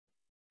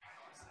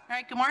All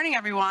right, good morning,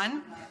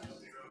 everyone.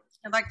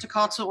 I'd like to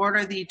call to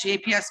order the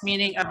JPS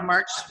meeting of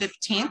March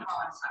 15th.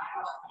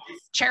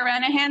 Chair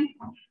Ranahan.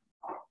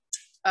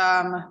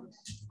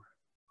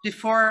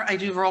 Before I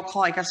do roll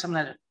call, I guess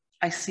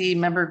I see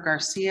Member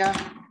Garcia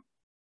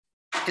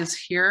is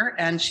here,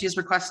 and she's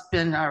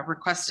been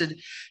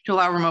requested to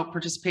allow remote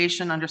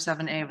participation under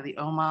 7A of the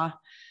OMA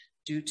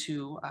due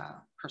to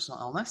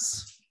personal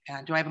illness.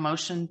 And do I have a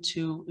motion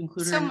to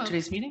include her in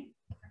today's meeting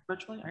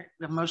virtually? All right,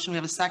 we have a motion. We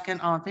have a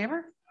second. All in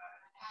favor?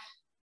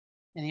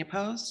 Any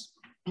opposed?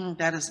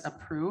 That is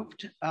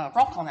approved.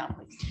 Roll call now,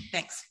 please.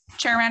 Thanks.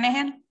 Chair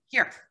Ranahan.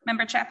 Here.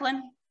 Member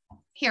Chaplin.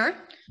 Here.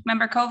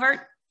 Member Covert.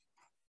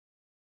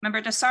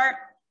 Member Dessart.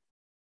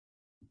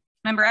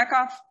 Member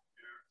Eckhoff.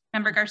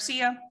 Member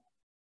Garcia.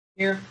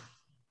 Here.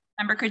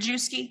 Member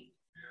Krajewski.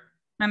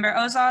 Member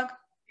Ozog.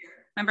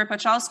 Member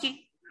Pachalski.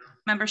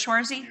 Member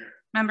Schwarzy.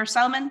 Member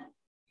Selman.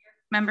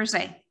 Member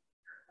Zay.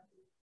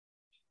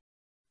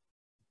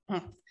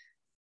 Do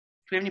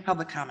we have any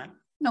public comment?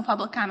 No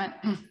public comment.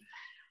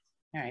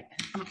 All right,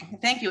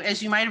 thank you.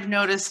 As you might have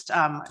noticed,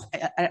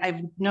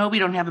 I know we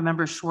don't have a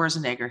member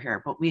Schwarzenegger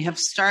here, but we have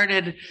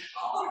started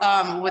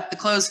with the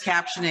closed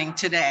captioning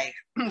today.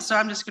 So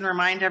I'm just going to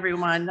remind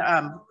everyone,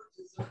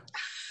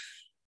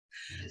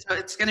 so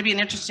it's going to be an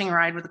interesting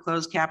ride with the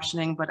closed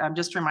captioning, but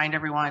just remind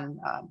everyone,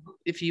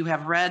 if you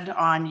have read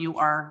on, you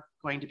are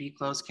going to be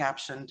closed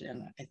captioned,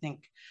 and I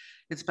think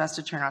it's best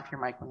to turn off your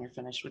mic when you're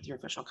finished with your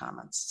official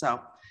comments. So.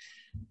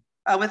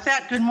 With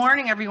that, good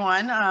morning,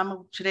 everyone.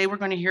 Today we're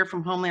going to hear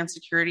from Homeland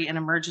Security and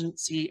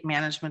Emergency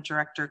Management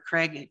Director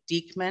Craig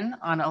Diekman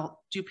on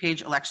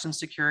DuPage election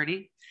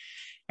security.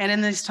 And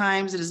in these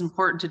times, it is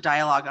important to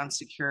dialogue on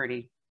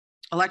security.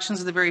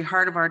 Elections are the very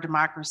heart of our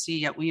democracy,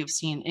 yet we have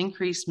seen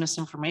increased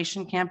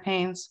misinformation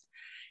campaigns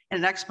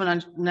and an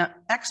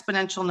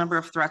exponential number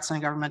of threats on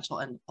governmental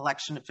and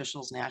election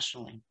officials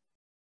nationally.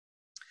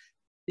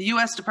 The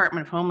U.S.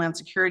 Department of Homeland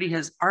Security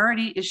has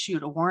already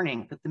issued a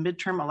warning that the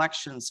midterm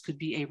elections could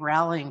be a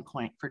rallying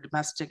point for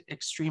domestic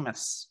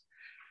extremists,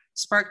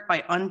 sparked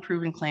by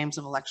unproven claims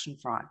of election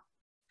fraud.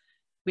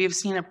 We have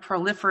seen a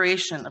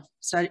proliferation of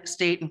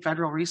state and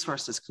federal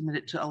resources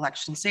committed to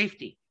election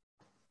safety.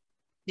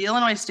 The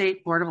Illinois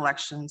State Board of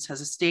Elections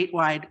has a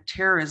statewide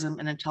terrorism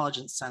and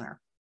intelligence center.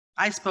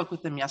 I spoke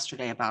with them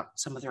yesterday about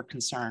some of their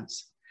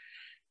concerns.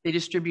 They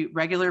distribute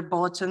regular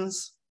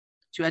bulletins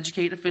to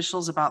educate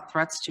officials about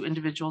threats to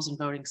individuals and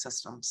voting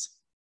systems.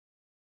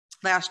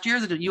 Last year,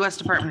 the U.S.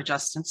 Department of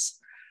Justice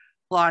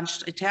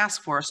launched a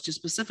task force to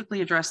specifically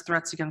address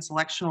threats against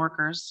election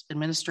workers,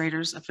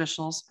 administrators,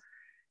 officials,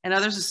 and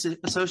others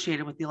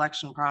associated with the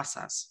election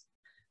process.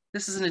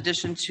 This is in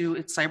addition to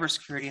its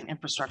cybersecurity and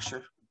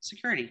infrastructure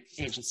security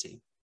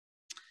agency.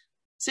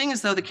 Seeing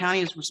as though the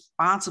county is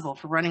responsible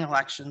for running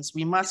elections,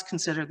 we must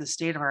consider the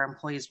state of our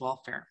employees'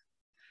 welfare,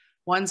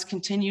 one's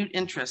continued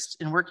interest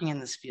in working in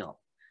this field,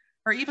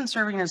 or even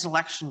serving as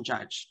election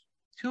judge.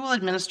 Who will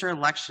administer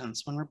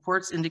elections when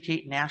reports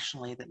indicate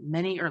nationally that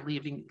many are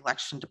leaving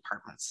election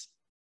departments?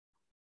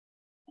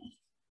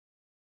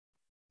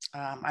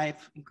 Are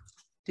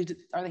the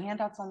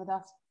handouts on the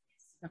desk?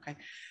 Okay,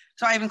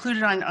 so I've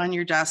included on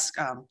your desk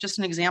just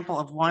an example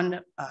of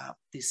one,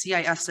 the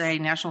CISA,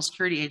 National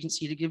Security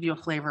Agency, to give you a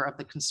flavor of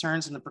the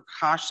concerns and the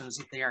precautions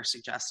that they are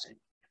suggesting.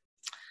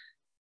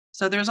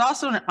 So there's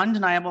also an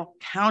undeniable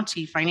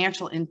county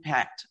financial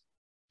impact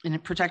in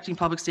protecting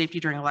public safety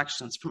during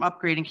elections, from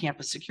upgrading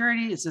campus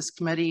security, as this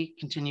committee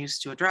continues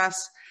to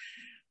address,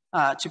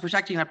 to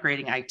protecting and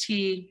upgrading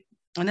IT.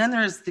 And then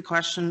there's the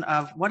question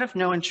of what if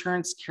no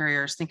insurance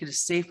carriers think it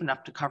is safe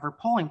enough to cover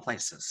polling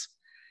places?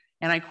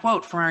 And I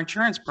quote from our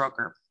insurance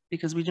broker,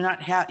 because we do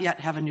not yet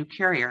have a new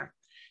carrier,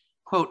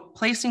 quote,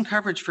 placing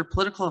coverage for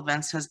political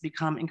events has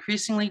become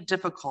increasingly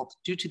difficult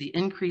due to the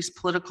increased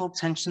political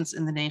tensions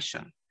in the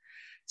nation,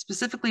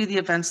 specifically the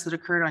events that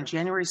occurred on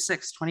January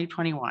 6,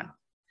 2021.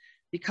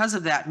 Because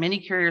of that, many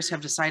carriers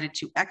have decided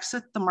to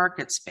exit the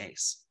market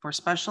space for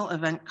special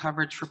event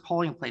coverage for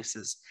polling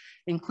places,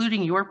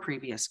 including your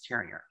previous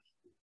carrier.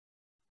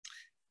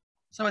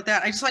 So with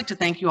that, I'd just like to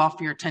thank you all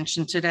for your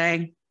attention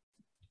today.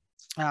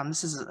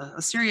 This is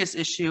a serious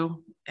issue,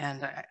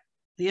 and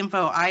the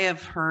info I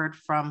have heard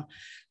from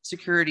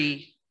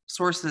security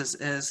sources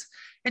is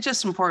it's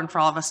just important for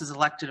all of us as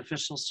elected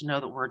officials to know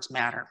that words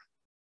matter.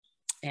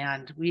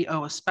 And we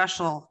owe a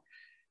special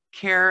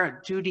care,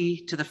 a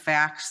duty to the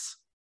facts.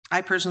 I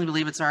personally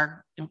believe it's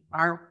our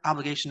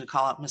obligation to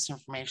call out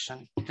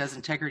misinformation because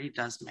integrity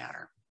does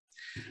matter.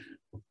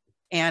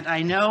 And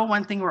I know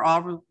one thing we're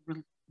all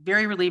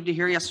very relieved to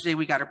hear yesterday,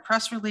 we got a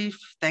press release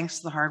thanks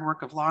to the hard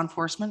work of law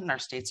enforcement and our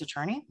state's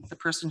attorney. The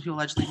person who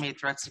allegedly made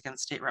threats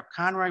against State Rep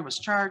Conroy was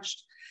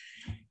charged.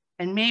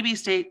 And maybe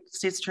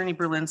State's Attorney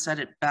Berlin said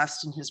it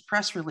best in his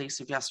press release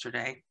of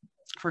yesterday.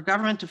 For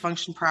government to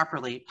function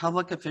properly,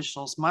 public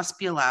officials must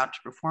be allowed to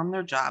perform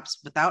their jobs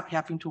without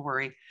having to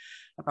worry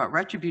about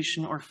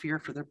retribution or fear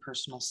for their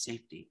personal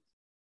safety.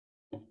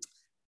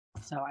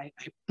 So I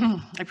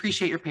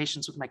appreciate your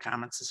patience with my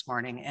comments this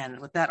morning. And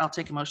with that, I'll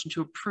take a motion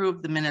to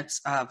approve the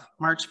minutes of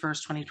March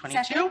 1st,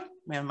 2022. Second.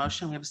 We have a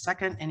motion, we have a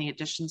second. Any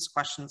additions,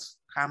 questions,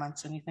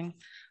 comments, anything?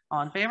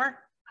 All in favor?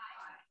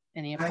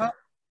 Any opposed?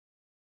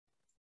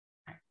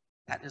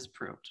 That is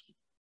approved.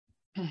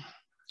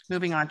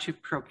 Moving on to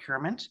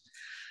procurement.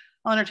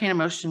 I'll entertain a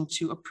motion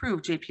to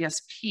approve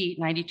JPSP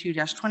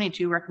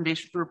 92-22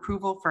 recommendation for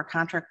approval for a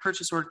contract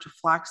purchase order to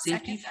Flock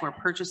Safety for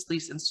purchase,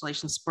 lease,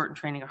 installation, support, and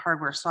training of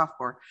hardware,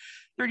 software,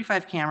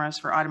 35 cameras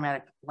for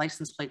automatic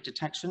license plate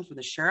detection for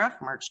the sheriff,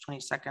 March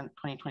 22nd,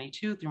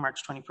 2022 through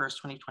March 21st,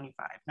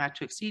 2025, not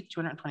to exceed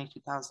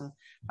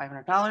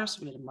 $222,500.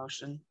 We had a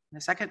motion in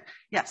a second.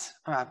 Yes,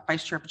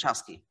 Vice Chair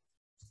Pachowski.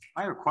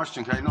 I have a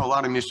question because I know a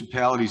lot of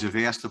municipalities have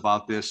asked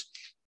about this.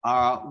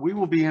 We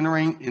will be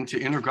entering into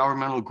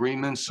intergovernmental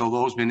agreements, so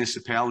those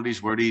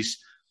municipalities where these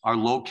are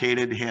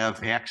located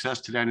have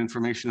access to that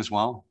information as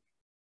well.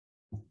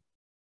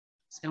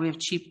 So we have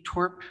Chief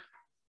Torp.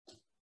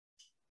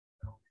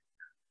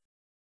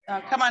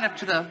 Come on up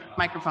to the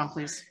microphone,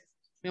 please.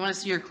 We want to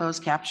see your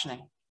closed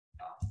captioning.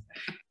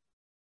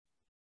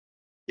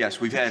 Yes,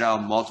 we've had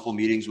multiple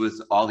meetings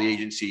with all the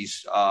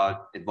agencies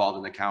involved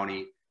in the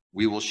county.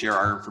 We will share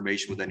our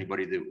information with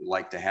anybody that would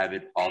like to have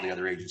it. All the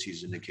other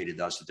agencies indicated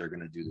to us that they're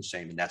going to do the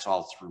same, and that's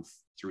all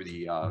through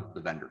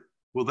the vendor.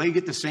 Will they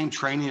get the same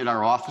training that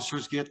our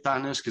officers get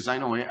on this? Because I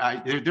know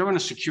they're in a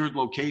secured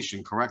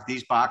location, correct?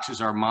 These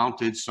boxes are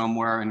mounted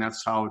somewhere, and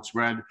that's how it's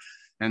read.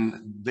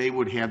 And they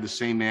would have the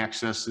same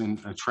access and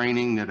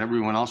training that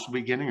everyone else will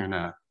be getting, or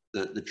not?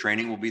 The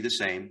training will be the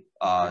same.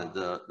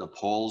 The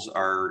poles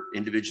are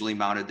individually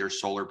mounted. They're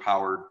solar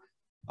powered.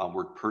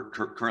 We're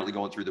currently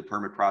going through the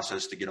permit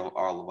process to get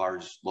all of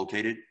ours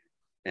located.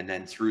 And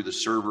then through the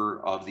server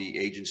of the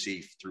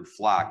agency through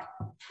Flock,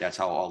 that's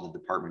how all the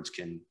departments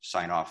can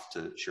sign off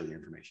to share the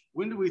information.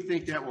 When do we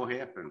think that will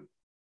happen?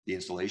 The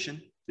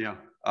installation? Yeah.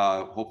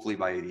 Hopefully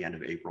by the end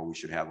of April, we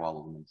should have all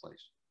of them in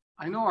place.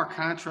 I know our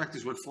contract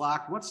is with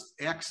Flock. What's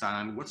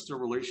Axon? What's their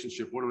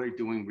relationship? What are they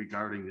doing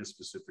regarding this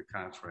specific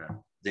contract?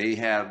 They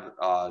have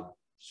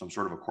some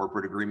sort of a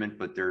corporate agreement,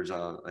 but there's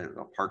a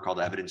part called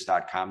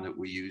evidence.com that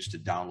we use to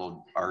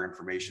download our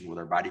information with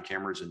our body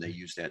cameras, and they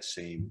use that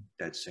same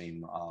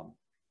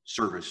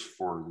service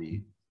for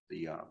the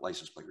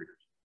license plate readers.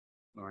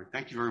 All right,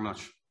 thank you very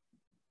much.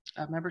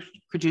 Member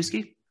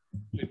Krajewski.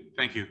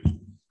 Thank you.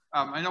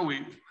 I know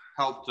we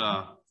helped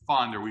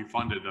we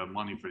funded the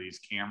money for these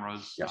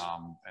cameras. Yes.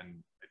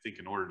 And I think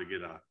in order to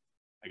get a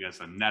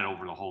net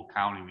over the whole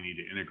county, we need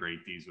to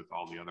integrate these with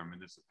all the other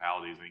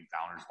municipalities. I think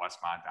Downers,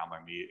 Westmont, down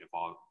by me, if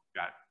all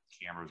got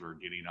cameras or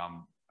getting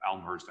them.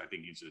 Elmhurst, I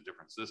think, uses a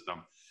different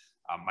system.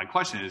 My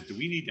question is, do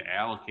we need to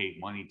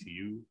allocate money to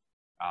you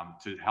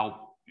to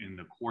help in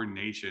the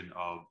coordination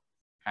of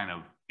kind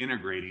of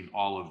integrating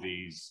all of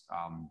these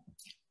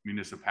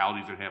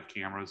municipalities that have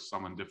cameras,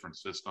 some in different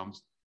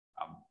systems?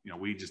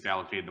 We just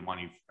allocated the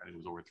money, I think it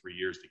was over 3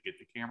 years to get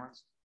the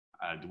cameras.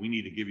 Do we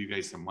need to give you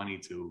guys some money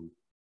to,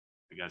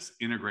 I guess,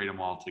 integrate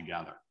them all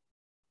together?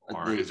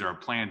 Or is there a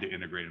plan to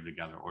integrate them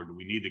together? Or do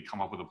we need to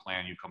come up with a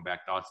plan? You come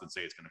back to us and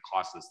say it's going to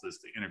cost us this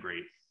to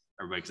integrate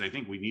everybody? Because I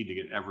think we need to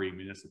get every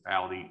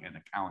municipality and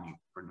the county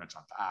pretty much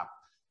on top,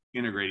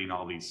 integrating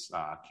all these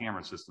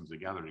camera systems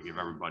together to give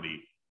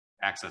everybody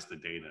access to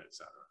data, et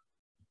cetera.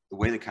 The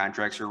way the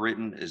contracts are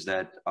written is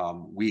that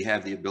we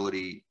have the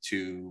ability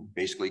to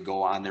basically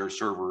go on their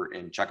server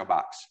and check a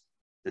box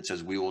that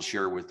says we will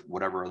share with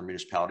whatever other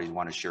municipalities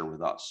want to share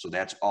with us. So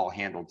that's all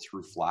handled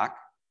through Flock.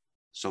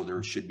 So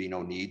there should be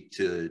no need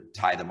to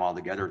tie them all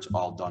together. It's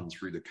all done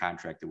through the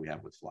contract that we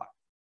have with Flock.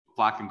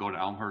 Flock can go to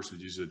Elmhurst and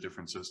use a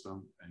different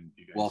system. And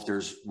you guys... Well, if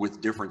there's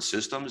with different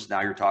systems, now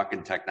you're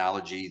talking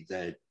technology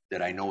that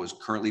I know is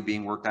currently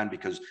being worked on,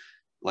 because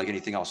like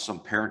anything else,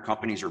 some parent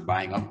companies are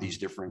buying up these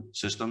different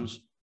systems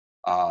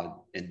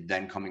and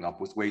then coming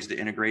up with ways to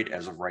integrate.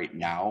 As of right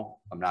now,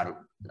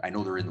 I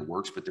know they're in the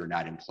works, but they're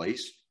not in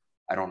place.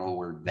 I don't know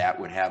where that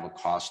would have a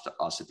cost to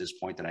us at this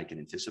point that I can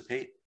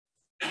anticipate.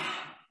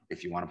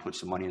 If you want to put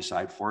some money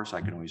aside for us,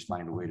 I can always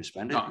find a way to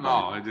spend it.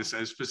 No, I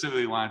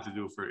specifically wanted to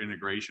do it for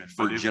integration.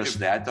 For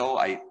that though,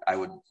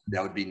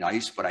 that would be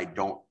nice, but I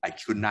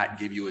could not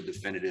give you a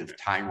definitive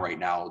time right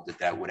now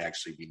that would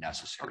actually be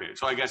necessary. Okay,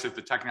 so I guess if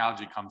the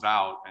technology comes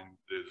out and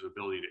there's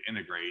ability to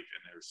integrate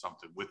and there's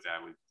something with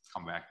that, we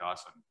come back to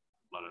us and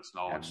let us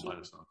know. Absolutely. And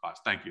let us know the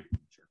cost. Thank you.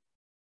 Sure.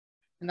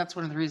 And that's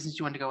one of the reasons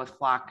you wanted to go with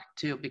Flock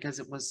too, because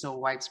it was so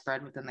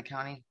widespread within the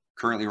county.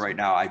 Currently right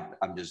now,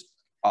 I'm just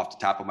off the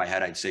top of my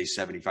head, I'd say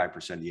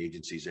 75% of the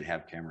agencies that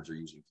have cameras are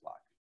using Flock.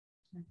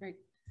 Great.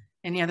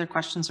 Any other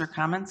questions or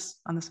comments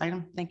on this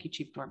item? Thank you,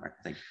 Chief Dorbeck.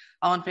 Thank you.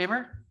 All in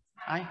favor?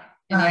 Aye.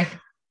 Aye.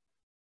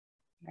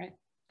 All right,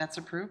 that's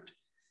approved.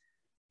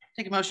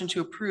 Take a motion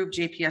to approve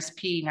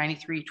JPSP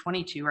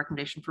 9322,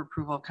 recommendation for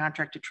approval of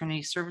contract to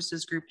Trinity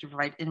Services Group to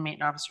provide inmate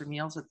and officer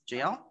meals at the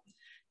jail,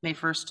 May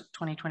 1st,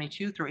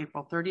 2022 through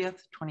April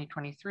 30th,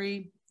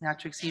 2023, not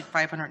to exceed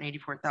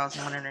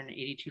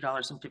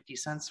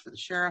 $584,182.50 for the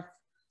sheriff.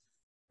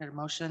 Got a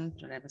motion?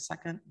 Did I have a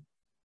second?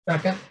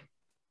 Second.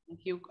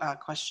 Thank you.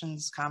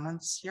 Questions,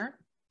 comments here?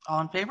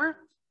 All in favor?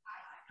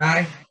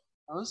 Aye.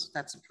 Opposed?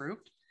 That's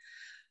approved.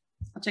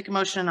 I'll take a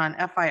motion on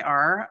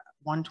FIR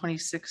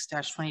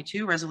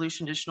 126-22,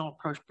 resolution additional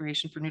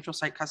appropriation for neutral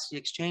site custody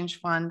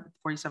exchange fund,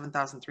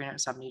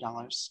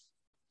 $47,370.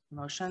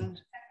 Motion,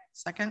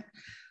 second.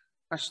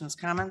 Questions,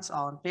 comments,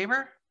 all in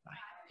favor?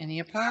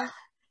 Any opposed? All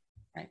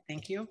right,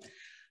 thank you.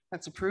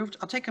 That's approved.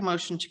 I'll take a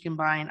motion to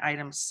combine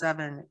items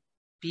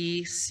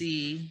 7B,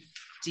 C,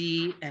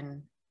 D,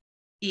 and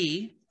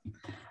E.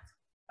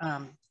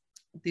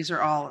 These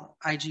are all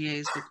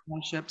IGAs with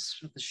townships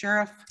with the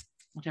sheriff.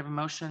 We'll have a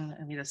motion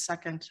and need a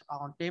second.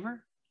 All in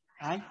favor?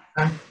 Aye.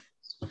 Aye.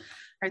 All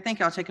right, thank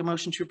you. I'll take a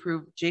motion to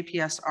approve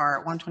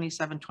JPSR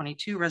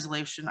 12722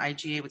 resolution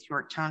IGA with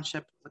York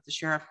Township with the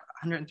sheriff,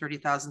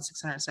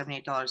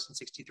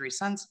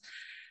 $130,678.63.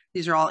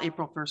 These are all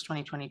April 1st,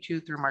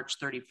 2022 through March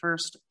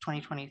 31st,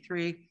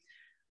 2023.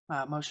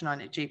 Motion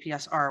on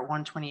JPSR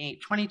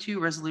 12822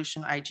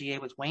 resolution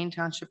IGA with Wayne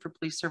Township for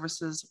police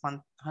services,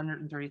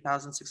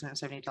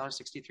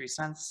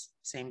 $130,678.63,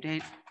 same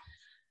date.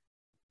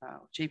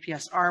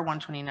 JPSR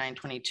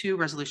 12922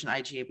 resolution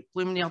IGA with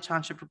Bloomingdale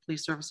Township for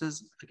police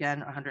services,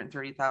 again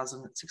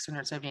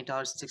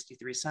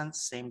 $130,678.63,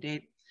 same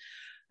date.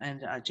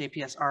 And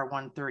JPSR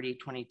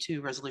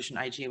 13022 resolution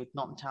IGA with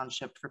Milton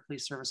Township for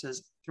police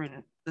services.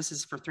 This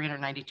is for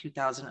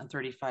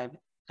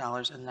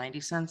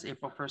 $392,035.90,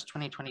 April 1st,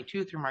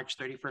 2022 through March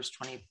 31st,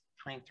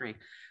 2023.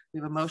 We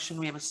have a motion,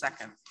 we have a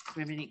second. Do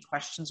we have any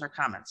questions or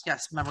comments?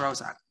 Yes, Member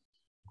Ozak.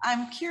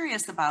 I'm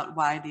curious about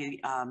why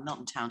the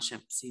Milton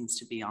Township seems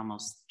to be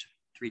almost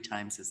 3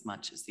 times as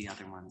much as the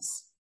other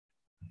ones.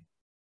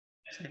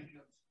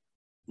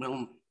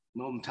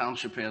 Milton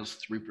Township has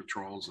 3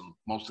 patrols and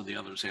most of the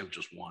others have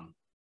just 1.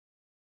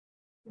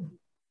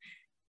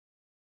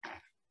 All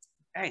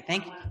right,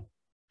 thank you.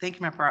 Thank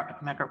you,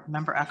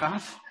 Member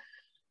Eckhoff.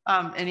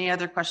 Any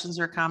other questions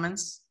or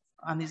comments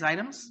on these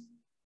items?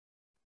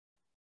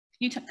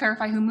 Can you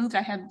clarify who moved?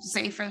 I had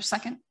Zay for a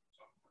second.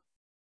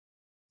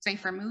 Zay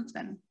for moved,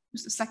 then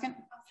who's the second?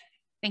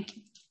 Thank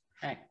you.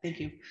 All right, thank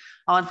you.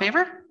 All in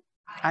favor?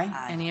 Aye.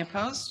 Aye. Any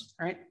opposed?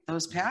 All right,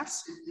 those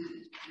pass.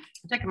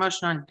 I'll take a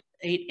motion on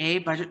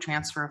 8A, budget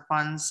transfer of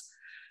funds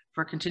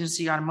for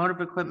contingency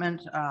automotive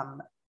equipment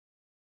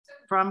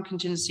from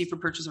contingency for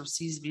purchase of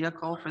seized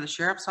vehicle for the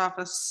sheriff's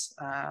office,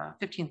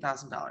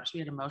 $15,000. We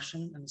had a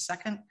motion and a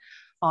second.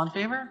 All in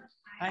favor?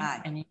 Aye.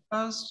 Aye. Any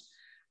opposed?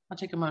 I'll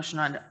take a motion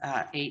on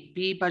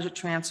 8B, budget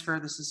transfer.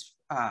 This is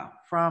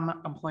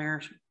from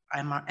employer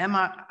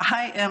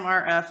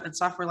IMRF and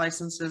software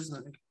licenses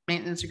and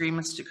maintenance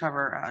agreements to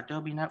cover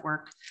Adobe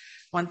Network,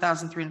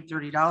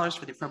 $1,330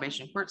 for the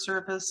probation court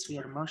service. We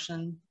had a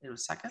motion. It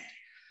was second.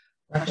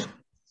 Question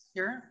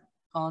here.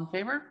 All in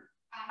favor?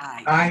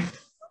 Aye. Aye.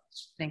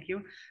 Thank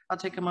you. I'll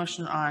take a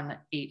motion on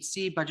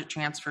 8C, budget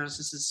transfers.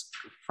 This is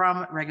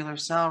from regular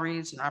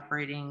salaries and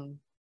operating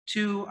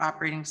to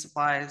operating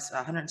supplies,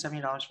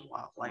 $170 for the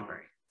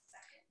library.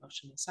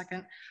 Motion is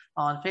second.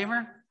 All in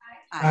favor?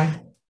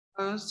 Aye.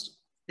 Opposed?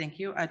 Thank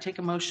you. I take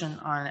a motion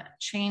on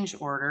change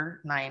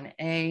order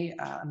 9A,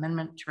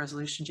 amendment to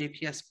resolution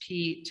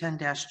JPSP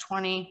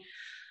 10-20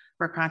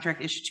 for a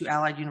contract issued to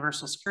Allied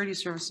Universal Security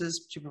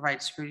Services to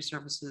provide security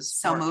services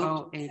So for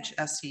moved.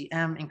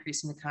 OHSEM,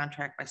 increasing the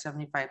contract by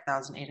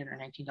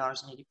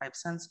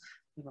 $75,819.85.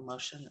 We have a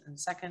motion and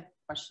second.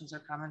 Questions or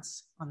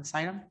comments on this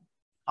item?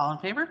 All in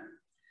favor?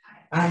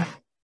 Aye.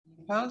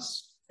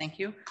 Opposed? Thank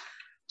you.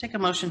 Take a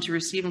motion to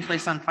receive and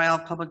place on file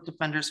Public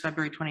Defender's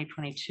February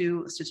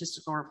 2022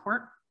 statistical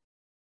report.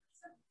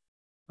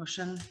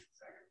 Motion.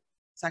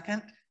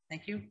 Second.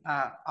 Thank you.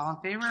 All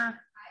in favor?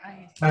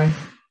 Aye. Aye.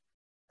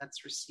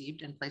 That's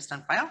received and placed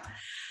on file.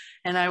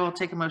 And I will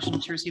take a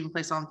motion to receive and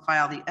place on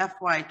file the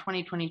FY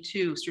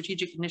 2022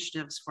 strategic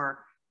initiatives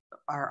for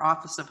our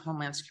Office of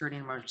Homeland Security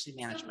and Emergency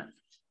Management.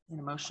 In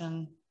a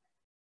motion.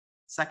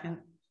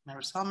 Second.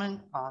 Member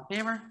Solomon. All in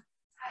favor?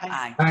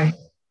 Aye. Aye.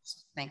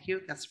 Thank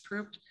you. That's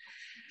approved.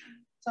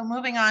 So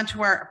moving on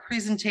to our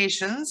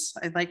presentations,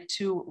 I'd like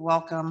to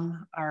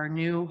welcome our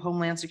new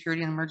Homeland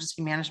Security and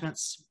Emergency Management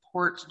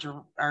Support,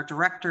 our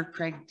Director,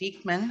 Craig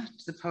Diekman,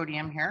 to the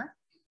podium here.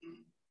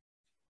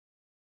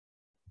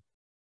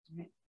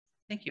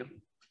 Thank you.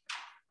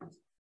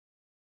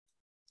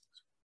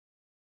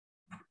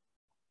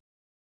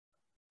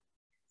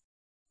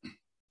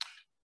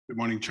 Good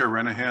morning, Chair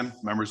Renahan,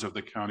 members of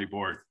the County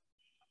Board.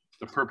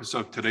 The purpose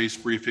of today's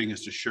briefing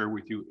is to share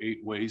with you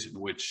 8 ways in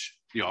which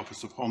the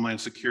Office of Homeland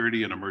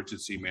Security and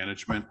Emergency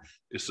Management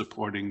is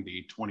supporting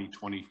the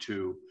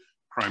 2022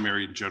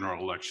 primary and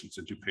general elections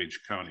in DuPage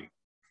County.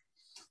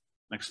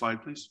 Next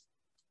slide, please.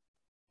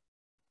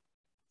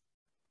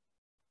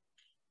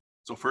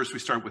 So first we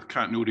start with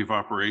continuity of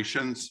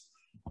operations.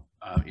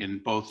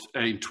 In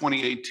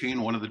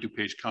 2018, one of the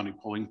DuPage County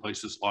polling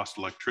places lost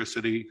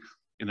electricity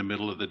in the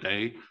middle of the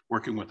day.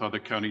 Working with other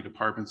county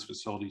departments,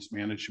 facilities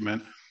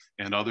management,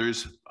 and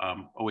others,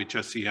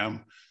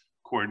 OHSEM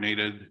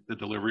coordinated the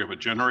delivery of a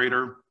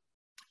generator,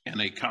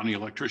 and a county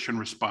electrician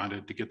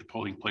responded to get the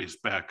polling place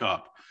back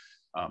up.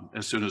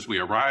 As soon as we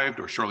arrived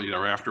or shortly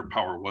thereafter,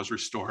 power was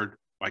restored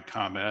by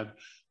ComEd,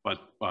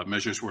 but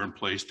measures were in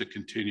place to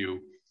continue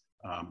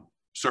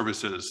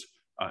services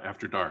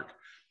after dark.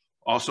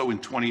 Also in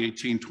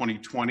 2018,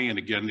 2020, and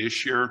again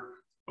this year,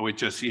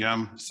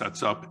 OHSEM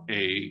sets up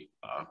a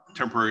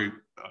temporary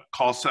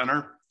call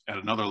center at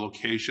another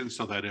location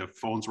so that if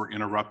phones were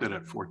interrupted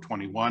at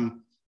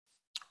 421,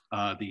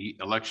 the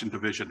election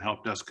division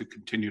help desk could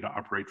continue to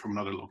operate from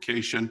another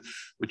location,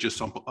 which is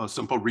a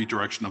simple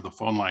redirection of the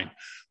phone line.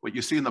 What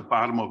you see in the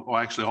bottom of,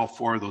 actually all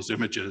 4 of those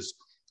images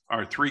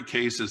are 3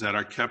 cases that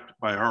are kept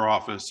by our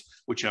office,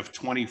 which have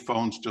 20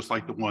 phones just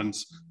like the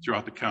ones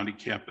throughout the county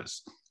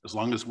campus. As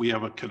long as we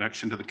have a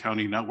connection to the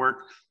county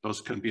network,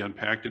 those can be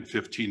unpacked in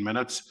 15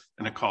 minutes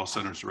and the call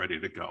center is ready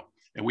to go.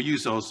 And we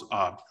use those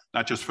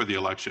not just for the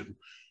election,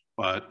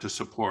 but to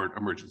support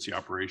emergency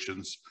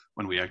operations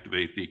when we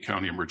activate the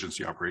County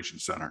Emergency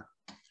Operations Center.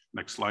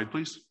 Next slide,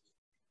 please.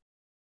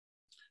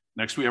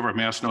 Next, we have our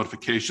mass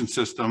notification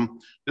system.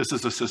 This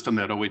is a system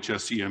that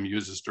OHSEM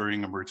uses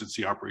during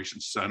Emergency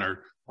Operations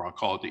Center, or I'll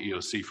call it the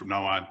EOC from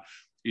now on,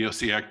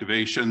 EOC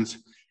activations.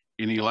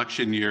 In the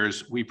election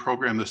years, we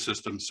program the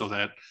system so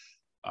that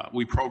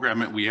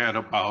we add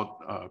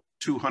about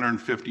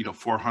 250 to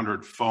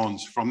 400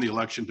 phones from the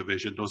election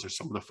division. Those are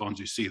some of the phones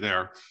you see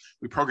there.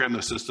 We program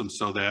the system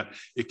so that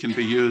it can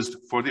be used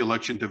for the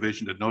election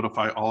division to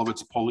notify all of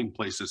its polling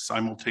places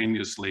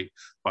simultaneously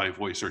by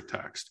voice or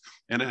text.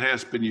 And it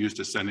has been used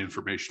to send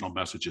informational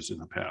messages in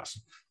the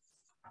past.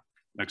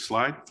 Next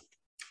slide.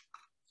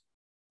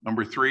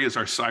 Number 3 is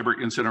our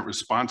cyber incident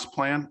response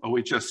plan,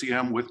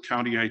 OHSEM with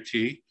County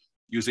IT,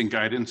 using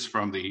guidance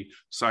from the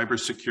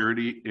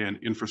Cybersecurity and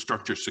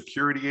Infrastructure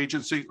Security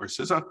Agency, or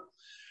CISA,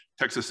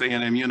 Texas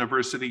A&M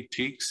University,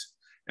 TEACS,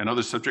 and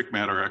other subject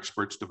matter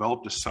experts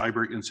developed a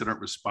cyber incident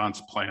response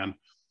plan,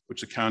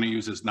 which the county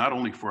uses not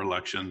only for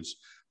elections,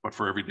 but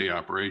for everyday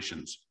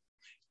operations.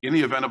 In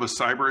the event of a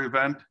cyber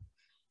event,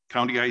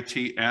 County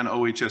IT and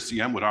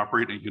OHSEM would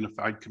operate a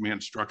unified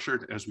command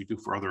structure as we do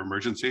for other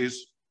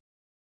emergencies.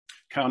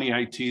 County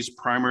IT's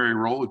primary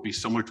role would be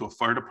similar to a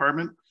fire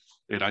department.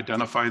 They'd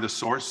identify the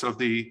source of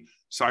the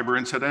cyber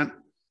incident,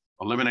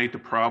 eliminate the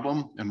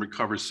problem, and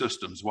recover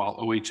systems, while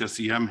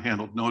OHSEM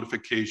handled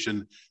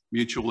notification,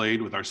 mutual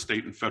aid with our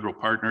state and federal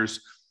partners,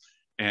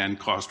 and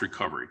cost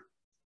recovery.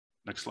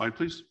 Next slide,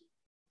 please.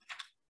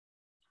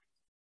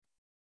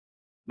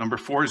 Number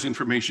 4 is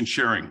information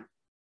sharing.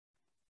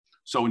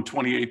 So in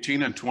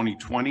 2018 and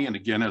 2020, and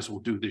again, as we'll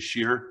do this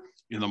year,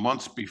 in the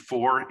months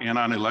before and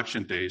on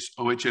election days,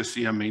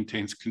 OHSEM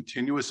maintains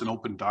continuous and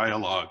open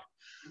dialogue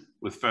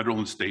with federal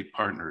and state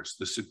partners.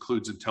 This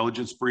includes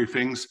intelligence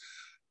briefings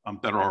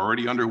that are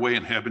already underway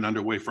and have been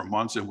underway for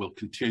months and will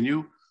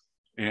continue,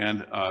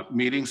 and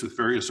meetings with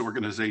various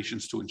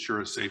organizations to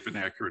ensure a safe and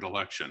accurate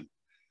election.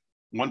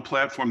 One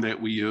platform that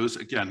we use,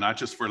 again, not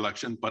just for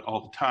election, but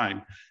all the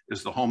time,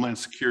 is the Homeland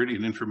Security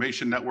and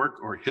Information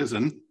Network, or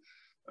HISN.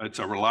 It's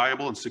a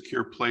reliable and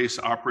secure place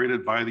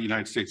operated by the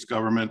United States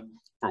government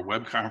for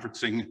web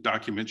conferencing,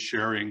 document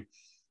sharing,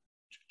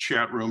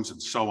 chat rooms,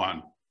 and so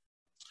on.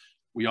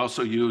 We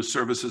also use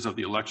services of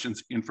the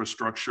Elections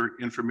Infrastructure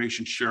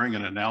Information Sharing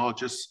and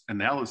Analysis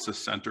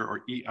Center,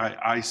 or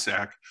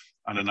EISAC,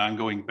 on an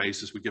ongoing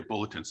basis. We get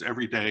bulletins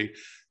every day.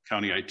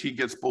 County IT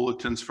gets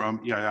bulletins from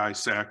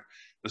EISAC,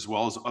 as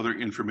well as other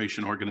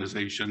information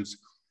organizations,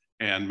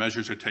 and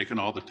measures are taken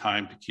all the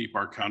time to keep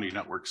our county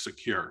network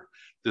secure.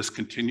 This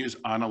continues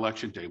on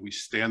election day. We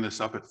stand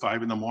this up at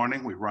 5 in the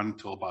morning. We run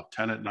until about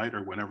 10 at night,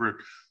 or whenever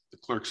the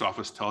clerk's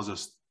office tells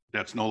us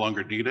that's no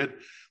longer needed.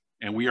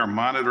 And we are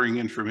monitoring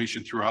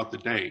information throughout the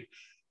day.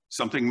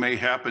 Something may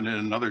happen in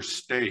another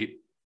state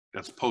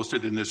that's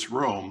posted in this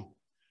room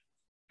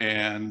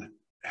and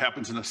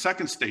happens in a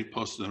second state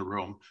posted in the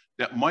room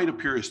that might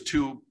appear as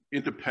 2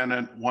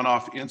 independent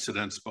one-off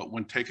incidents, but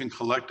when taken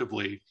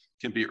collectively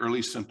can be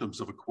early symptoms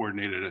of a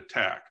coordinated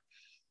attack.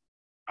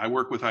 I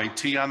work with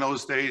IT on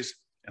those days,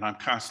 and I'm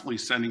constantly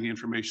sending the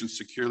information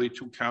securely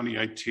to County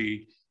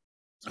IT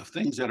of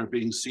things that are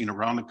being seen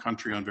around the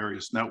country on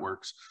various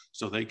networks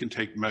so they can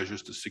take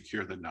measures to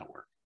secure the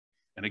network.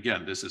 And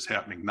again, this is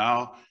happening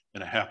now,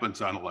 and it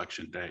happens on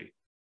election day.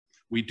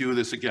 We do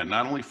this, again,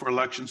 not only for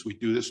elections, we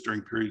do this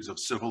during periods of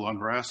civil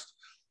unrest,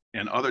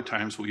 and other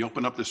times we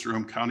open up this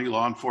room, county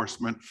law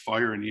enforcement,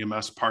 fire, and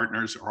EMS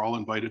partners are all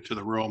invited to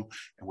the room,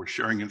 and we're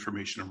sharing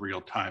information in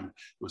real time.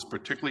 It was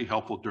particularly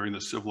helpful during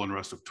the civil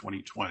unrest of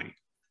 2020.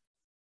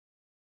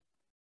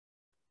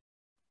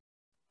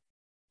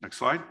 Next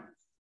slide.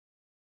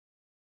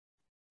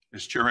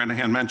 As Chair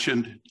Anahan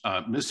mentioned,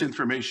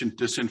 misinformation,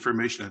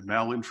 disinformation, and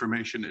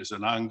malinformation is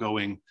an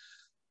ongoing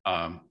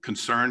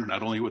concern,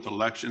 not only with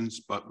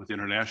elections, but with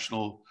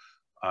international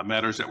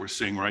matters that we're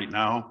seeing right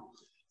now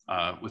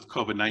with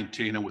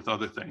COVID-19 and with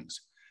other things.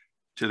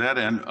 To that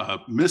end,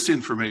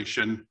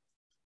 misinformation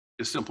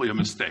is simply a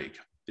mistake.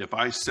 If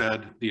I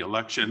said the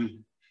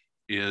election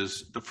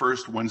is the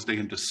first Wednesday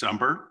in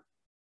December,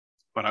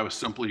 but I was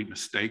simply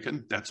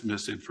mistaken, that's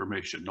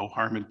misinformation. No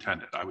harm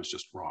intended. I was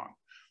just wrong.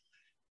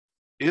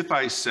 If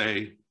I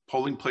say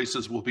polling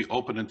places will be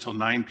open until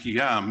 9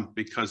 p.m.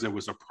 because there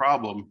was a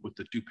problem with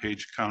the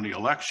DuPage County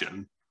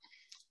election.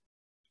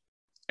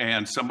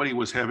 And somebody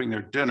was having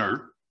their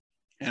dinner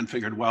and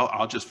figured, well,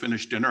 I'll just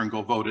finish dinner and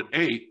go vote at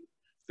 8.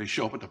 They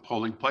show up at the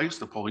polling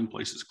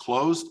place is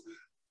closed.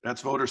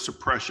 That's voter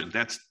suppression.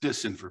 That's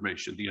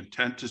disinformation. The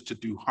intent is to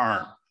do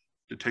harm,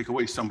 to take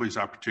away somebody's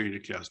opportunity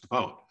to cast a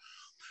vote.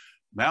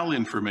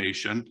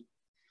 Malinformation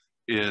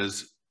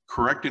is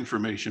correct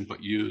information,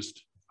 but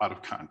used out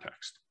of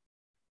context,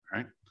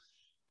 right?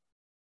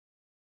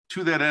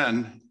 To that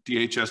end,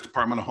 DHS,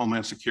 Department of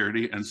Homeland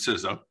Security, and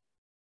CISA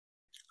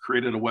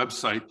created a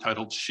website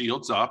titled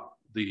Shields Up.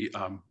 The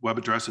web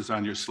address is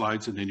on your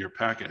slides and in your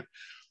packet.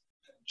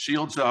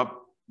 Shields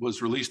Up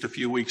was released a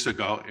few weeks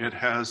ago. It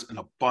has an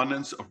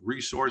abundance of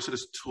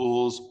resources,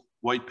 tools,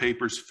 white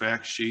papers,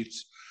 fact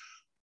sheets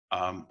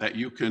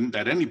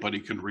that anybody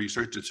can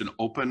research. It's an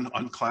open,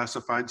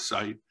 unclassified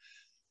site,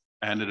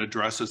 and it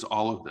addresses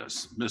all of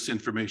this: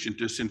 misinformation,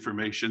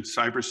 disinformation,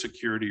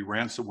 cybersecurity,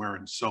 ransomware,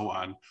 and so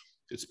on.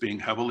 It's being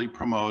heavily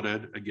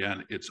promoted.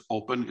 Again, it's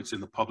open, it's in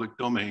the public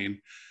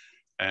domain,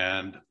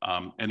 and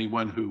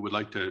anyone who would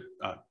like to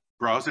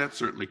browse that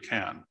certainly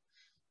can.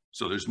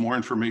 So there's more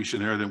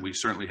information there than we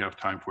certainly have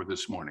time for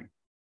this morning.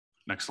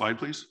 Next slide,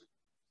 please.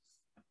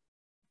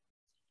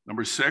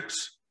 Number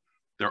 6,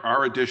 there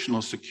are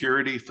additional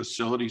security,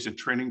 facilities, and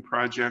training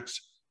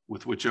projects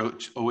with which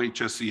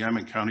OHSCM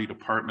and county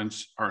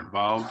departments are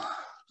involved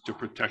to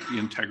protect the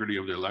integrity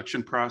of the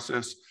election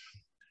process.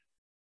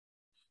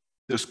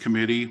 This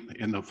committee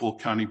and the full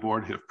county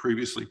board have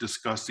previously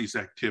discussed these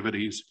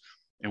activities,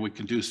 and we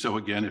can do so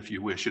again if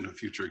you wish in a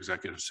future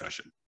executive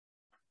session.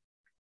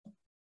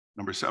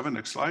 Number 7,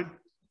 next slide.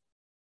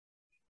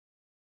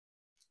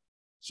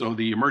 So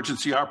the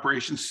Emergency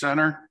Operations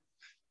Center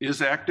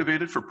is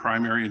activated for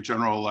primary and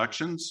general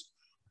elections.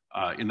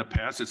 In the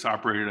past, it's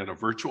operated at a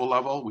virtual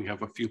level. We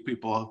have a few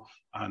people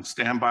on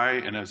standby,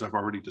 and as I've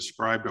already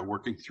described, are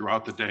working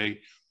throughout the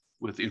day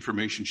with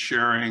information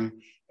sharing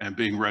and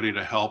being ready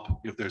to help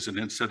if there's an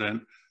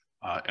incident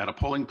at a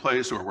polling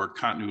place or where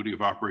continuity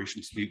of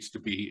operations needs to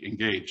be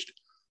engaged.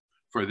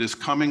 For this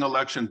coming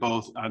election,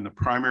 both on the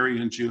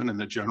primary in June and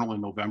the general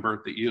in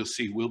November, the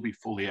EOC will be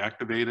fully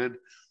activated.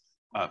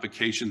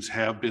 Vacations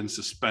have been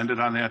suspended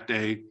on that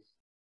day,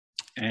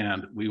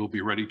 and we will be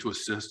ready to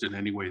assist in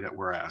any way that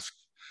we're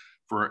asked.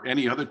 For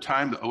any other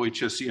time, the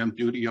OHSCM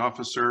duty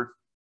officer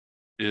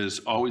is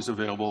always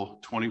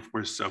available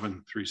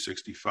 24/7,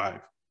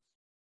 365.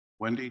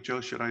 Wendy,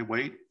 Joe, should I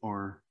wait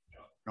or?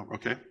 No,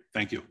 okay,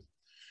 thank you.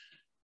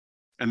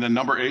 And then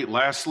number 8,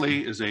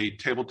 lastly, is a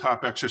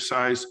tabletop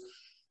exercise.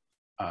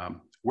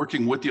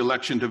 Working with the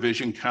election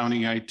division,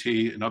 county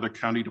IT, and other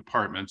county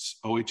departments,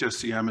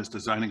 OHSCM is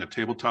designing a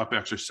tabletop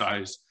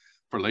exercise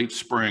for late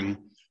spring,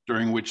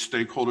 during which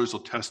stakeholders will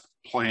test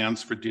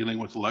plans for dealing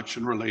with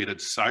election-related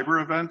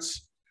cyber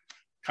events,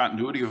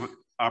 continuity of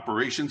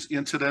operations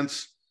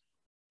incidents,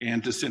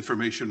 and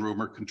disinformation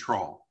rumor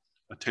control.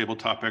 A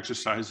tabletop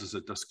exercise is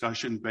a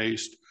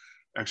discussion-based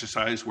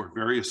exercise where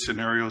various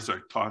scenarios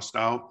are tossed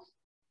out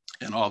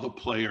and all the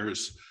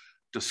players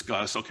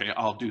discuss, okay,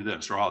 I'll do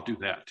this or I'll do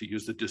that. To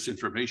use the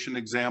disinformation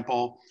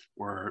example,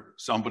 where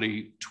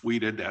somebody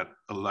tweeted that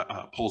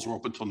polls were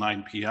open until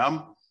 9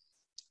 p.m.,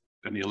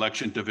 then the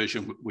election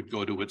division would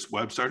go to its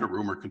website or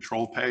rumor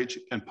control page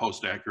and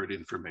post accurate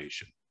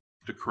information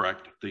to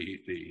correct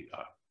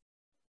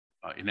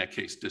in that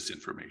case,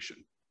 disinformation,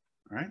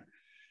 all right?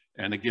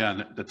 And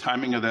again, the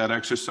timing of that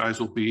exercise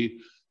will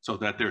be so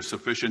that there's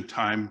sufficient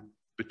time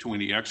between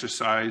the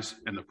exercise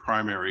and the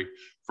primary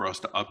for us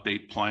to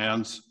update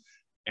plans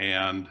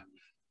and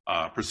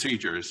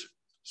procedures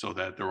so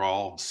that they're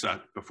all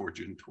set before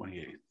June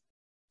 28th.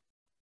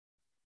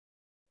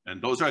 And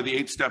those are the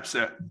 8 steps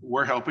that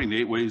we're helping,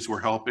 the 8 ways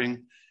we're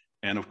helping.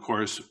 And of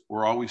course,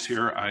 we're always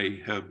here.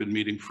 I have been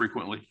meeting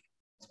frequently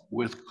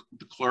with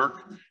the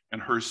clerk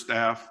and her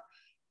staff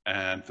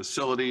and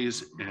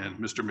facilities and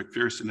Mr.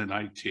 McPherson in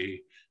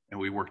IT, and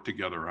we work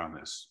together on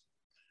this.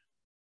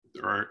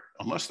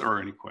 Unless there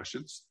are any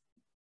questions,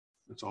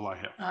 that's all I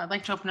have. I'd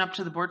like to open up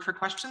to the board for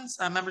questions.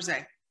 Members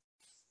A.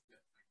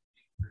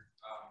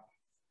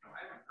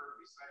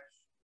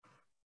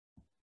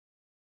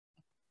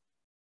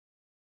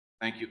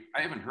 Thank you.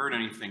 I haven't heard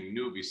anything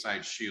new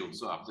besides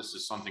Shields Up. This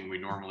is something we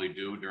normally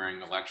do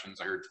during elections.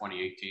 I heard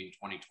 2018,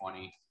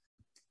 2020.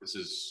 This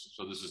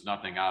is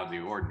nothing out of the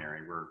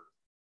ordinary. We're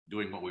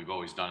doing what we've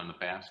always done in the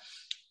past.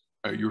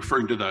 Are you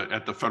referring to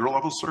at the federal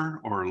level, sir,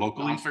 or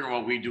locally? I'm figuring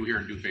what we do here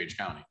in DuPage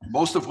County.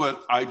 Most of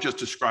what I just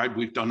described,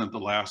 we've done in the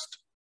last,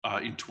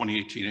 in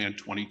 2018 and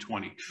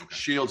 2020. Okay.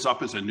 Shields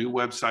Up is a new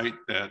website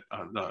that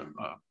the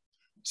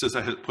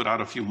CISA had put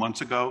out a few months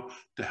ago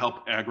to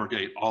help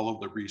aggregate all of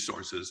the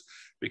resources,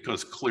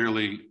 because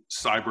clearly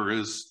cyber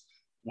is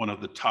one of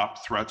the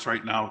top threats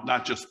right now,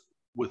 not just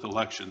with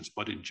elections,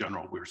 but in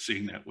general. We're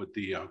seeing that with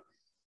the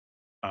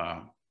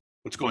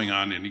what's going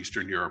on in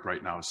Eastern Europe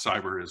right now.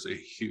 Cyber is a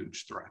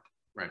huge threat.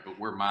 Right, but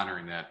we're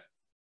monitoring that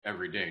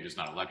every day, just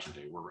not election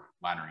day. We're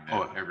monitoring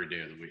that every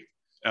day of the week.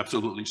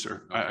 Absolutely,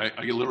 sir. I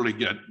literally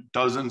get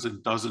dozens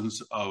and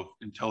dozens of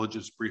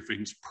intelligence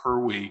briefings per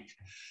week.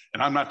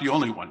 And I'm not the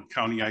only one.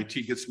 County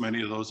IT gets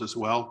many of those as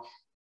well.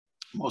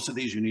 Most of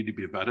these you need to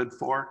be vetted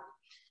for,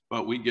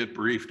 but we get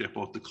briefed at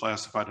both the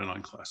classified and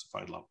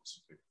unclassified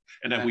levels.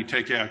 And then we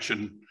take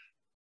action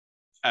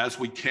as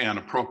we can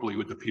appropriately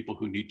with the people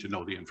who need to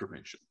know the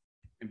information.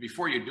 And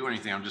before you do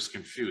anything, I'm just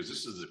confused.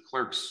 This is the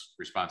clerk's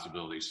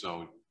responsibility.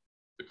 So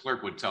the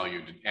clerk would tell you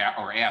to,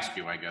 or ask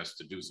you, I guess,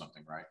 to do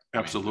something, right?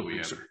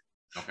 Absolutely, sir.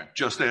 Okay.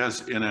 Just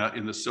as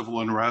in the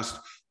civil unrest,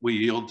 we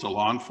yield to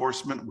law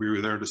enforcement. We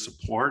were there to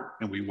support,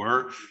 and we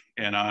were.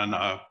 And on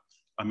a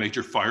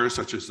major fire,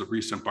 such as the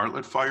recent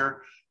Bartlett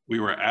fire, we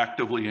were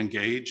actively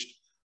engaged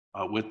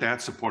with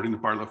that, supporting the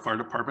Bartlett Fire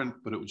Department,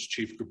 but it was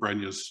Chief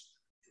Gabrenya's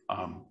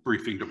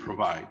briefing to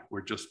provide.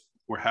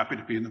 We're happy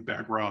to be in the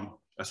background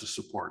as a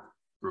support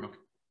group. Okay.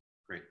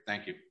 Great,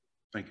 thank you.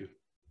 Thank you.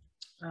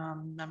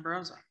 Member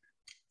Ozark.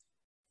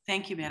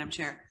 Thank you, Madam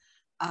Chair.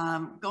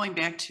 Going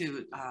back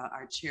to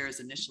our chair's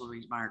initial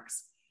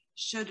remarks,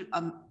 should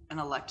an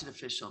elected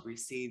official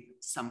receive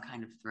some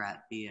kind of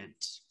threat, be it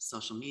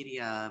social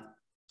media,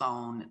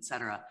 phone,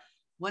 etc.,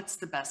 what's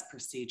the best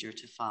procedure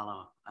to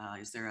follow?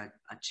 Is there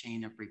a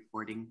chain of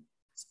reporting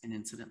an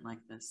incident like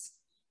this?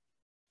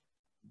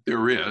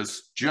 There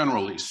is,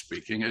 generally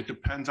speaking. It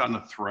depends on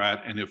the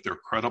threat and if they're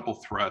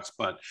credible threats,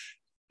 but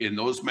in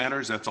those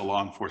matters, that's a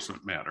law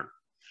enforcement matter.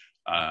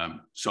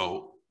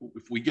 So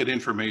if we get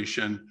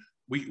information,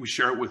 we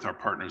share it with our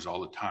partners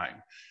all the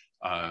time.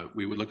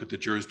 We would look at the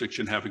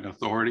jurisdiction having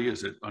authority.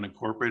 Is it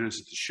unincorporated? Is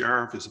it the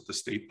sheriff? Is it the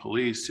state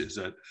police? Is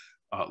it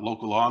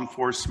local law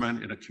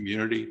enforcement in a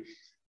community?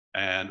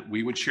 And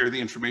we would share the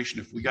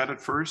information if we got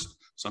it first.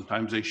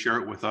 Sometimes they share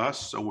it with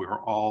us, so we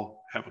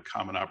all have a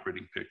common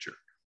operating picture.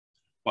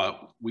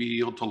 But we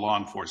yield to law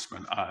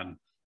enforcement on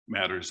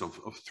matters of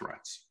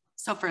threats.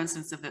 So for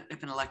instance,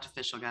 if an elected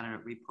official got a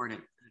report of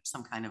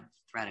some kind of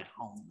threat at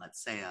home,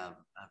 let's say a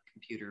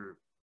computer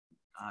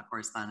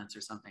correspondence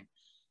or something,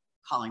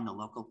 calling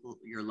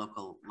your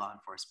local law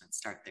enforcement,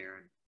 start there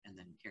and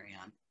then carry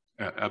on.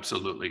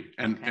 Absolutely.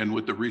 And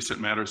with the recent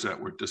matters that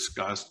were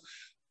discussed,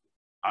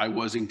 I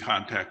was in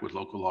contact with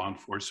local law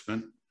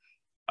enforcement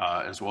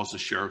as well as the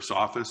sheriff's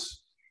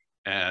office,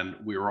 and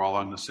we were all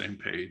on the same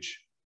page,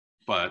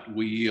 but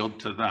we yield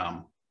to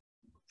them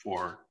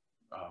for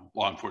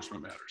law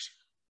enforcement matters.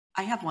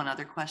 I have one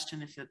other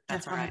question, if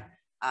that's all right,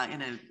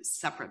 in a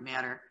separate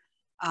matter.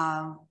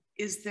 How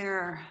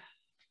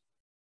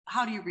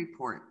do you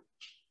report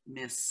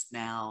mis,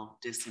 mal,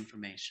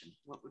 disinformation?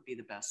 What would be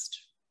the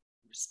best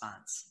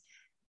response?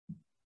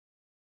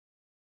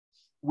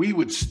 We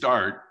would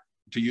start,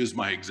 to use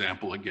my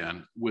example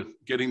again, with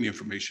getting the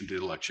information to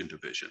the election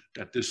division,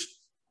 that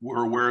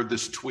we're aware of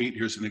this tweet,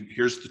 here's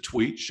the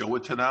tweet, show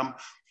it to them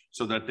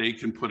so that they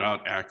can put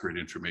out accurate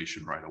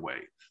information right away.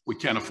 We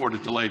can't afford a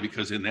delay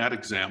because in that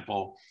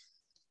example,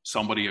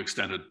 somebody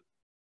extended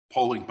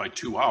polling by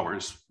 2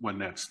 hours when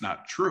that's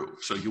not true.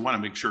 So you want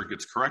to make sure it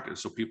gets corrected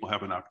so people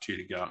have an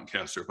opportunity to get out and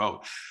cast their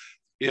vote.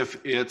 If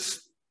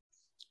it's,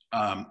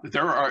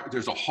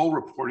 there's a whole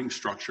reporting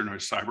structure in our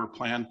cyber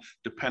plan,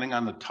 depending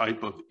on the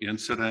type of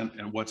incident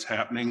and what's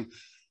happening,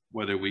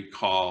 whether we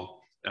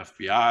call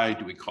FBI,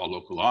 do we call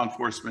local law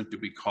enforcement, do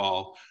we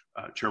call,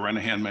 Chair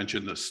Renahan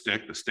mentioned the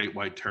STIC, the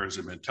Statewide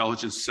Terrorism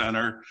Intelligence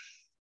Center.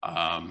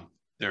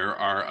 There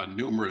are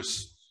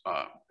numerous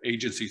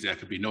agencies that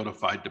could be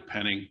notified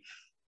depending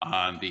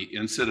on the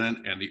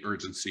incident and the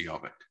urgency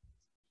of it.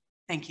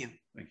 Thank you.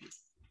 Thank you.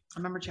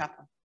 Member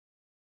Chapman.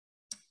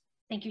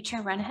 Thank you,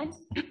 Chair Renahan.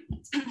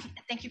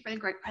 Thank you for the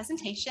great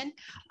presentation.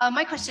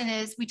 My question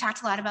is, we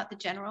talked a lot about the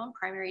general and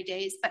primary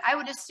days, but I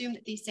would assume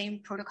that these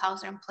same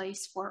protocols are in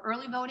place for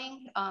early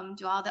voting.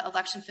 Do all the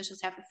election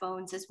officials have the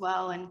phones as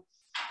well? And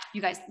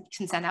you guys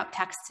can send out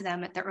texts to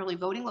them at the early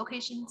voting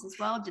locations as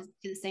well? Do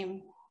the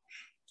same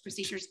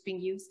procedures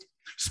being used?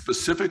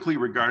 Specifically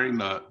regarding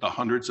the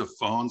hundreds of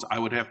phones, I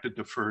would have to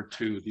defer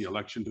to the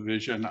election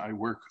division.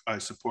 I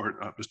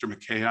support Mr.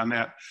 McKay on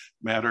that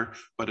matter.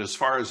 But as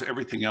far as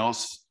everything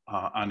else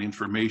on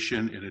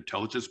information and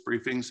intelligence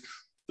briefings,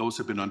 those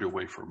have been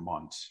underway for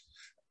months.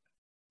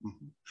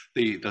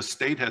 The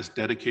state has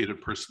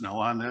dedicated personnel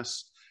on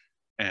this,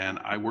 and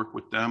I work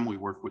with them. We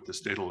work with the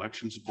state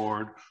elections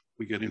board.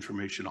 We get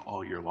information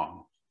all year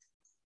long.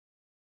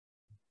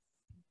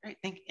 Great.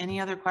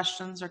 Any other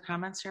questions or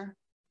comments here?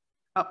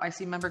 Oh, I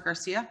see Member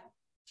Garcia.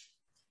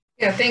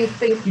 Yeah,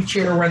 thank you,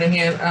 Chair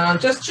Renahan.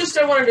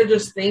 I wanted to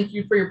just thank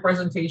you for your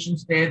presentation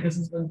today. This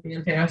has been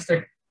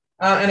fantastic.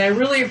 And I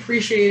really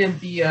appreciated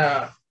the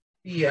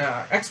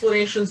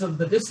explanations of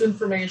the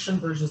disinformation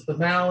versus the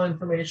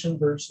malinformation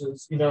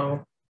versus,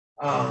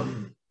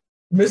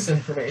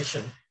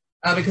 misinformation.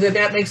 Because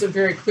that makes it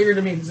very clear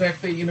to me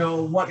exactly,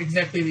 what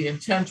exactly the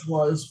intent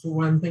was for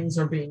when things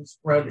are being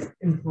spread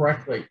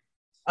incorrectly.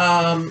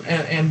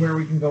 And where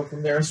we can go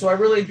from there. So I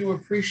really do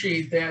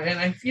appreciate that. And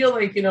I feel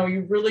like,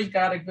 you really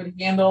got a good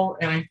handle,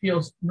 and I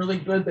feel really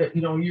good that,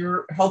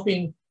 you're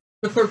helping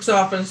the clerk's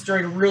office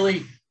during a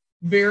really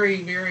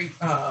very, very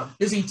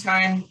busy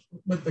time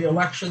with the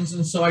elections.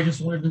 And so I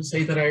just wanted to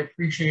say that I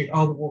appreciate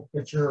all the work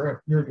that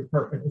your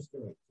department is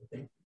doing. So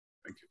thank you.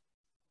 Thank you.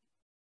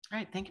 All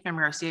right, thank you,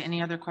 Member Garcia.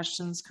 Any other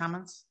questions,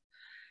 comments?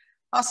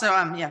 Also,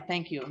 yeah,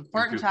 thank you.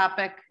 Important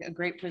topic, a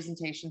great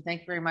presentation.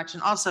 Thank you very much.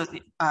 And also,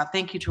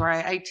 thank you to our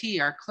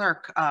IT, our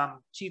clerk,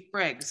 Chief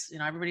Briggs,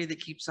 everybody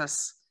that keeps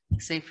us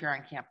safe here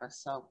on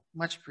campus. So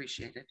much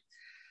appreciated.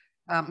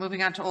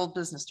 Moving on to old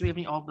business. Do we have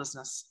any old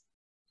business?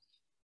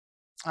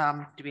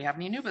 Do we have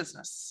any new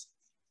business?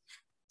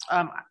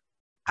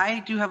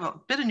 I do have a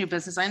bit of new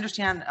business. I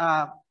understand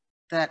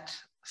that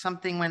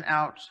something went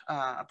out,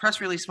 a press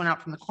release went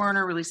out from the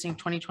coroner releasing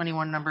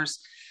 2021 numbers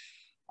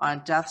on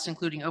deaths,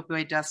 including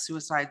opioid deaths,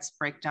 suicides,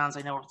 breakdowns.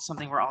 I know it's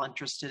something we're all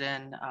interested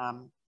in.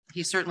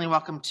 He's certainly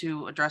welcome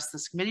to address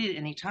this committee at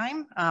any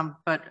time,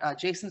 but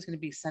Jason's going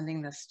to be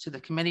sending this to the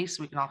committee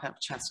so we can all have a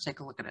chance to take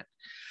a look at it.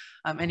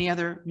 Any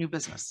other new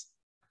business?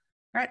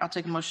 All right, I'll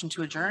take a motion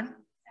to adjourn.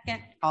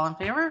 Second. All in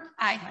favor?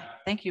 Aye.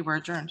 Thank you, we're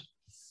adjourned.